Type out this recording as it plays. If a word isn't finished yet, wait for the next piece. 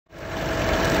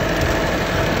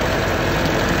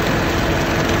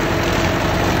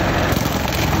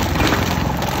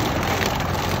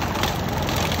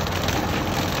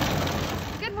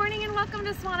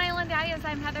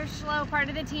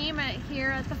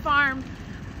at the farm,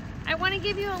 I want to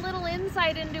give you a little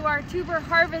insight into our tuber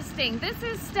harvesting. This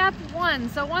is step one.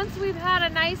 So once we've had a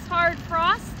nice hard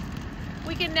frost,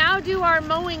 we can now do our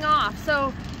mowing off.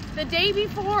 So the day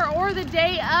before or the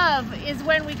day of is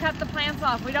when we cut the plants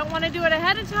off. We don't want to do it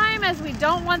ahead of time, as we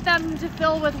don't want them to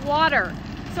fill with water.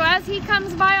 So as he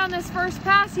comes by on this first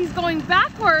pass, he's going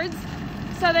backwards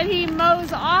so that he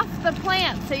mows off the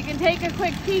plants. So you can take a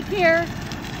quick peek here.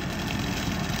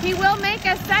 He will make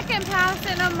a second pass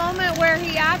in a moment where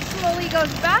he actually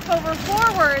goes back over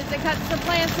forwards and cuts the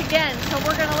plants again. So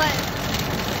we're going to let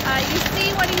you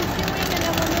see what he's doing, and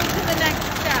then we'll move to the next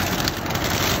step.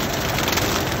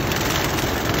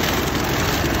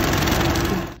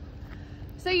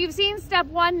 So you've seen step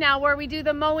one now, where we do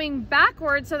the mowing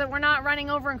backwards so that we're not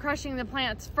running over and crushing the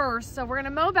plants first. So we're going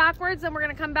to mow backwards, and we're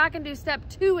going to come back and do step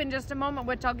two in just a moment,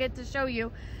 which I'll get to show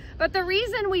you. But the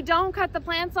reason we don't cut the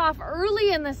plants off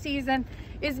early in the season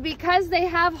is because they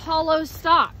have hollow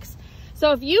stalks.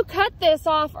 So if you cut this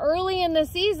off early in the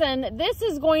season, this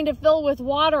is going to fill with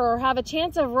water or have a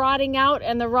chance of rotting out,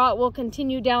 and the rot will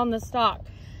continue down the stalk.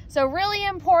 So really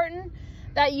important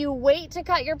that you wait to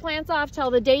cut your plants off till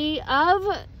the day of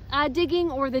digging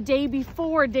or the day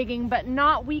before digging, but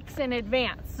not weeks in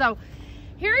advance. So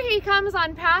here he comes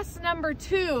on pass number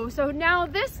two. So now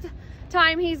this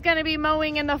time he's going to be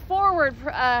mowing in the forward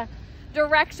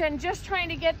direction, just trying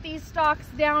to get these stalks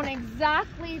down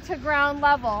exactly to ground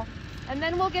level. And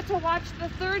then we'll get to watch the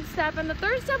third step, and the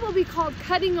third step will be called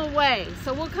cutting away.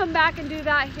 So we'll come back and do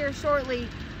that here shortly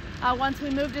once we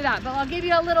move to that. But I'll give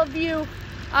you a little view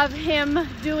of him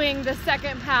doing the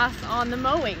second pass on the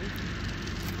mowing.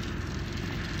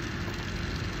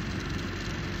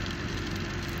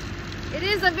 It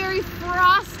is a very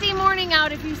frosty morning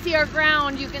out. If you see our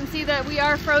ground, you can see that we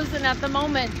are frozen at the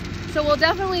moment. So we'll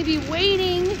definitely be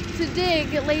waiting to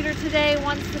dig later today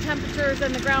once the temperatures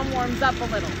and the ground warms up a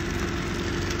little.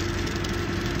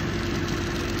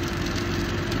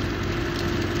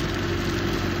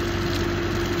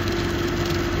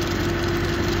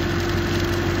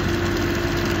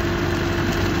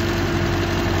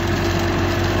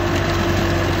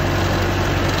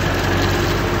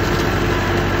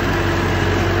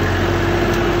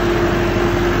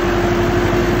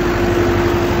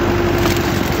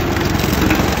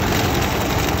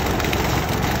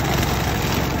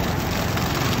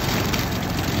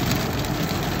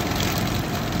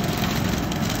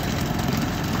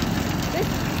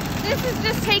 This is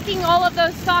just taking all of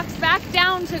those stalks back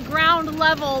down to ground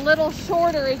level, a little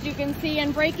shorter as you can see,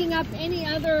 and breaking up any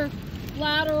other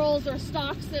laterals or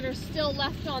stalks that are still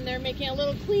left on there, making it a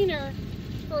little cleaner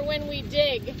for when we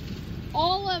dig.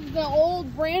 All of the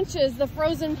old branches, the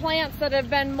frozen plants that have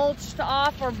been mulched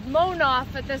off or mown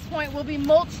off at this point, will be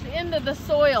mulched into the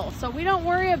soil. So we don't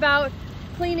worry about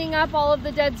cleaning up all of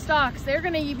the dead stalks. They're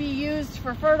going to be used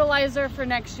for fertilizer for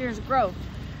next year's growth.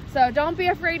 So don't be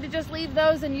afraid to just leave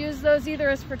those and use those either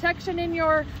as protection in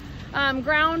your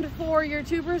ground for your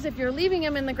tubers, if you're leaving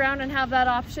them in the ground and have that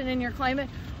option in your climate,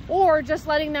 or just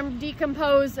letting them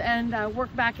decompose and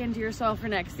work back into your soil for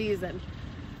next season.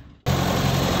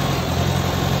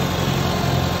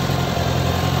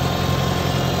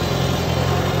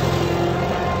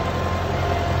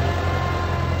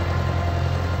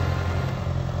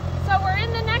 So we're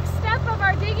in the next step of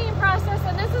our digging process,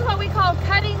 and this is what we call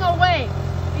cutting away.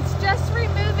 It's just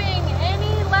removing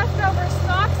any leftover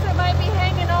stalks that might be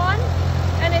hanging on,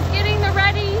 and it's getting the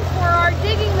ready for our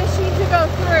digging machine to go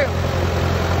through.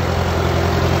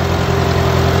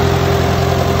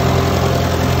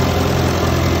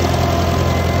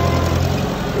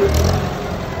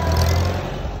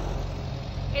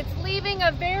 It's leaving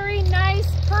a very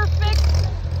nice, perfect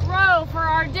row for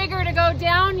our digger to go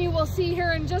down. You will see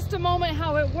here in just a moment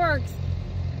how it works.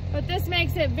 But this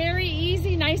makes it very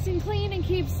easy, nice and clean, and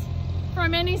keeps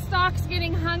from any stalks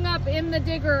getting hung up in the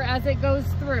digger as it goes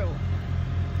through.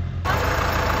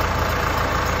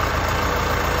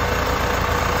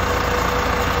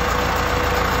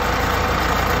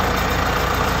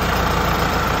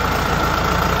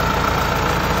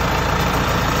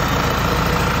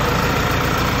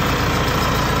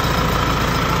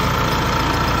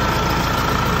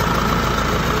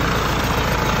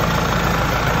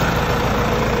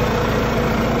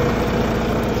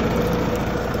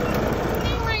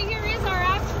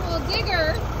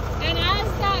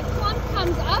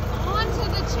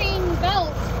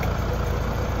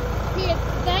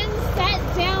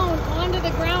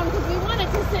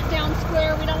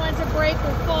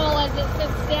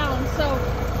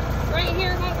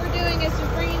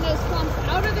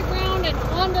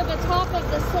 Top of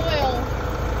the soil.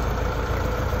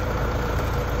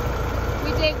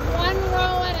 We dig one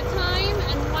row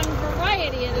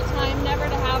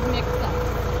have mixed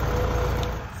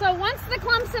up. So once the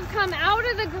clumps have come out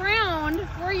of the ground,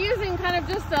 we're using kind of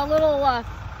just a little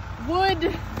wood,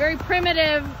 very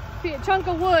primitive chunk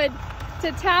of wood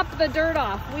to tap the dirt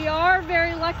off. We are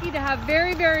very lucky to have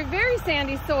very, very, very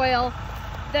sandy soil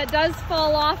that does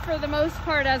fall off for the most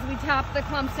part as we tap the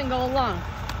clumps and go along.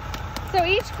 So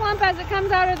each clump as it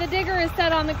comes out of the digger is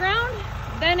set on the ground.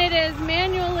 Then it is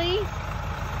manually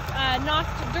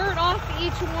knocked dirt off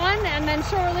each one, and then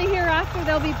shortly hereafter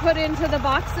they'll be put into the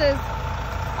boxes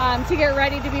to get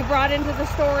ready to be brought into the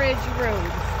storage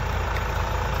rooms.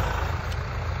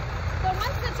 So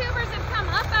once the tubers have come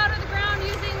up out of the ground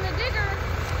using the digger,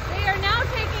 they are now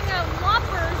taking out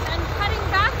loppers and cutting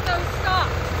back those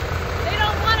stalks. They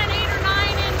don't want an 8 or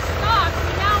 9 inch stalk.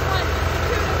 We now want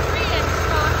 2 to 3 inch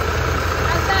stalks,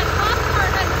 as that top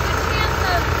part has a chance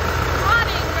of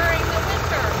rotting during the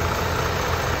winter.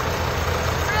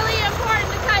 It's really important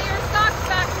to cut your stalks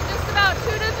back to just about 2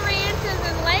 to 3 inches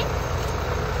in length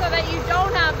so that you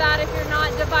don't have that if you're not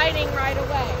dividing right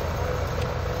away.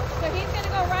 So he's going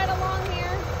to go right along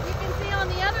here. You can see on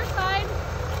the other side,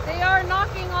 they are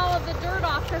knocking all of the dirt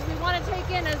off because we want to take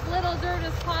in as little dirt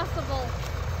as possible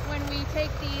when we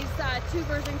take these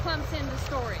tubers and clumps into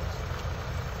storage.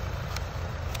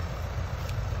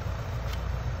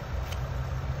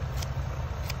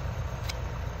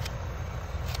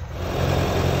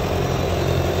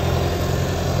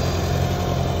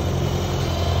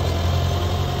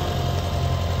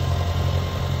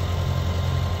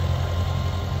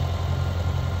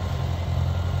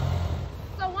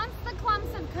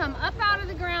 Come up out of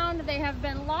the ground, they have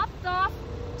been lopped off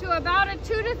to about a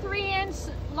 2 to 3 inch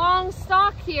long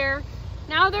stalk here.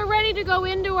 Now they're ready to go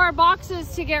into our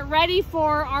boxes to get ready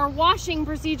for our washing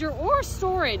procedure or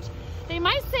storage. They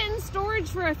might sit in storage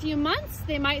for a few months.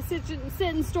 They might sit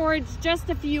in storage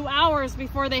just a few hours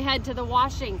before they head to the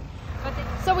washing.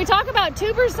 So we talk about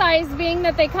tuber size being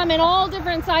that they come in all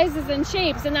different sizes and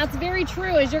shapes, and that's very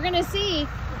true. As you're going to see,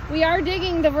 we are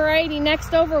digging the variety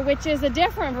next over, which is a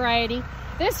different variety.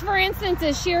 This, for instance,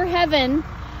 is Sheer Heaven,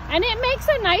 and it makes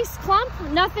a nice clump,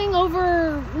 nothing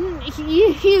over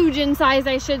huge in size,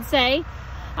 I should say.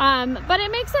 But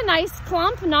it makes a nice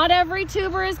clump. Not every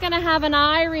tuber is going to have an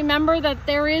eye. Remember that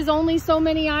there is only so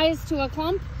many eyes to a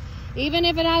clump. Even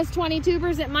if it has 20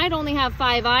 tubers, it might only have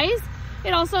 5 eyes.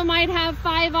 It also might have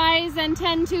 5 eyes and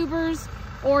 10 tubers,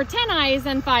 or 10 eyes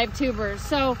and 5 tubers.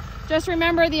 So just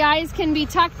remember, the eyes can be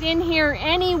tucked in here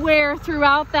anywhere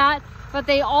throughout that, but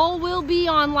they all will be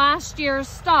on last year's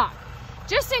stock.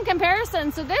 Just in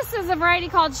comparison, so this is a variety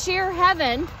called Sheer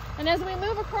Heaven, and as we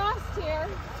move across here,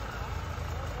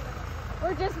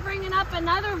 we're just bringing up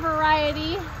another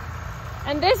variety,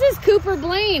 and this is Cooper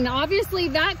Blaine. Obviously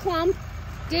that clump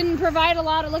didn't provide a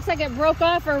lot. It looks like it broke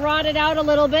off or rotted out a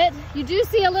little bit. You do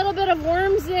see a little bit of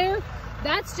worms there.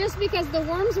 That's just because the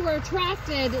worms were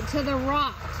attracted to the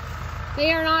rot.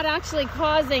 They are not actually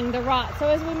causing the rot. So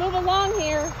as we move along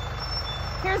here,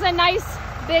 here's a nice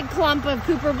big clump of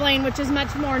Cooper Blaine, which is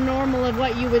much more normal of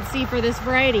what you would see for this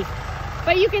variety.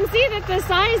 But you can see that the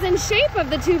size and shape of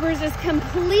the tubers is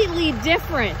completely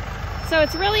different. So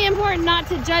it's really important not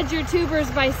to judge your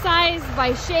tubers by size,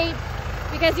 by shape,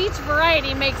 because each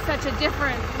variety makes such a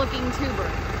different looking tuber.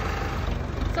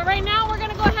 So right now we're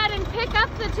gonna go ahead and pick up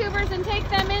the tubers and take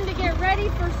them in to get ready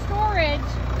for storage.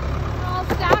 They're all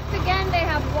stacked again. They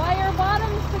have wire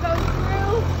bottoms to go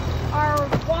through our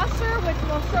washer, which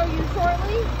we'll show you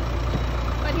shortly.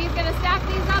 But he's gonna stack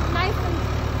these up nice and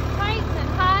tight and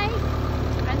high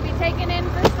and be taken in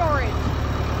for storage.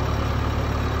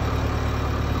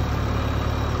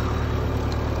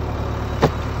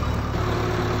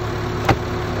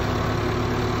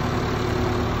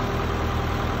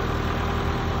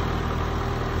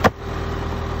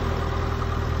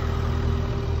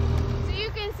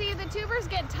 Tubers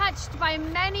get touched by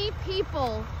many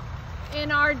people in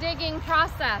our digging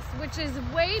process, which is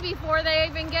way before they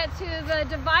even get to the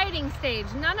dividing stage.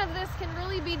 None of this can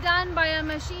really be done by a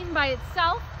machine by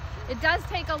itself. It does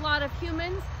take a lot of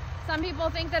humans. Some people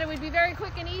think that it would be very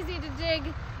quick and easy to dig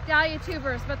dahlia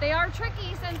tubers, but they are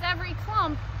tricky since every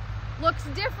clump looks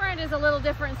different, is a little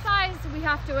different size. So we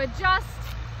have to adjust.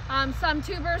 Some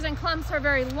tubers and clumps are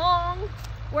very long,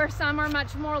 where some are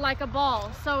much more like a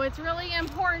ball. So it's really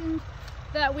important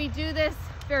that we do this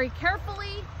very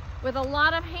carefully with a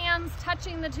lot of hands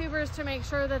touching the tubers to make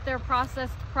sure that they're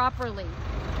processed properly.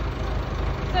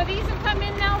 So these have come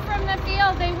in now from the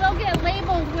field. They will get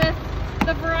labeled with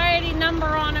the variety number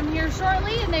on them here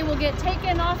shortly, and they will get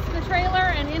taken off the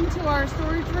trailer and into our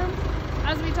storage room.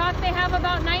 As we talked, they have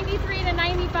about 93 to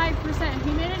 95%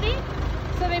 humidity.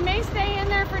 So they may stay in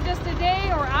there there for just a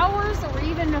day or hours or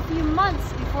even a few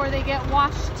months before they get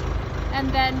washed and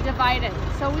then divided.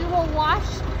 So we will wash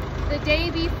the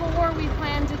day before we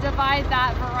plan to divide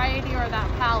that variety or that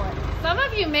pallet. Some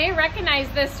of you may recognize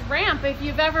this ramp if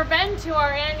you've ever been to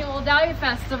our annual Dahlia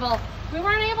Festival. We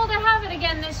weren't able to have it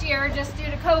again this year just due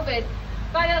to COVID,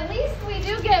 but at least we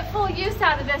do get full use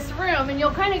out of this room, and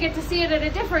you'll kind of get to see it at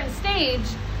a different stage.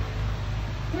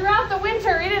 Throughout the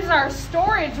winter, it is our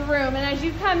storage room, and as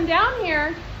you come down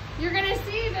here, you're going to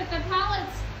see that the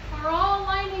pallets are all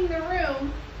lining the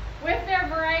room with their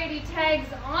variety tags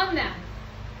on them.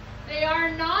 They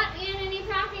are not in any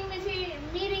packing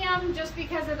medium just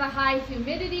because of the high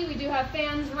humidity. We do have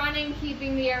fans running,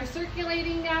 keeping the air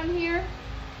circulating down here.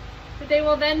 But they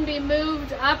will then be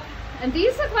moved up, and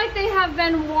these look like they have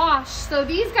been washed. So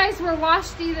these guys were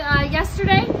washed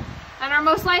yesterday and are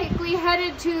most likely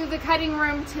headed to the cutting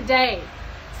room today.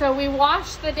 So we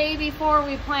washed the day before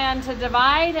we plan to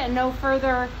divide, and no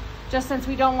further, just since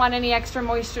we don't want any extra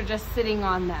moisture just sitting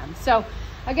on them. So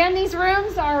again, these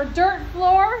rooms are dirt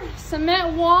floor,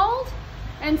 cement walled,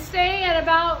 and stay at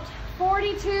about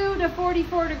 42 to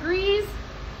 44 degrees,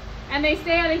 and they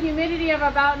stay at a humidity of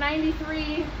about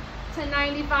 93 to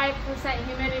 95%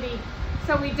 humidity,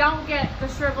 so we don't get the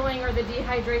shriveling or the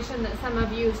dehydration that some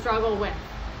of you struggle with.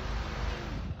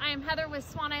 I am Heather with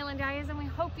Swan Island Dahlias, and we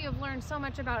hope you have learned so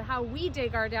much about how we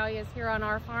dig our dahlias here on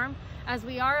our farm, as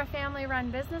we are a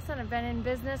family-run business and have been in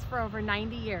business for over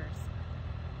 90 years.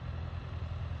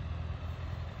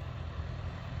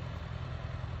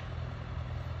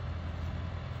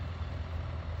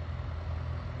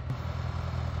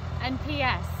 And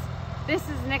P.S. This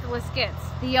is Nicholas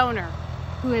Gitz, the owner,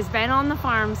 who has been on the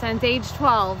farm since age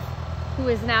 12, who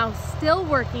is now still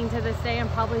working to this day and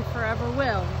probably forever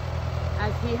will,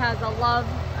 as he has a love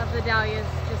of the dahlias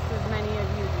just as many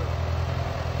of you do.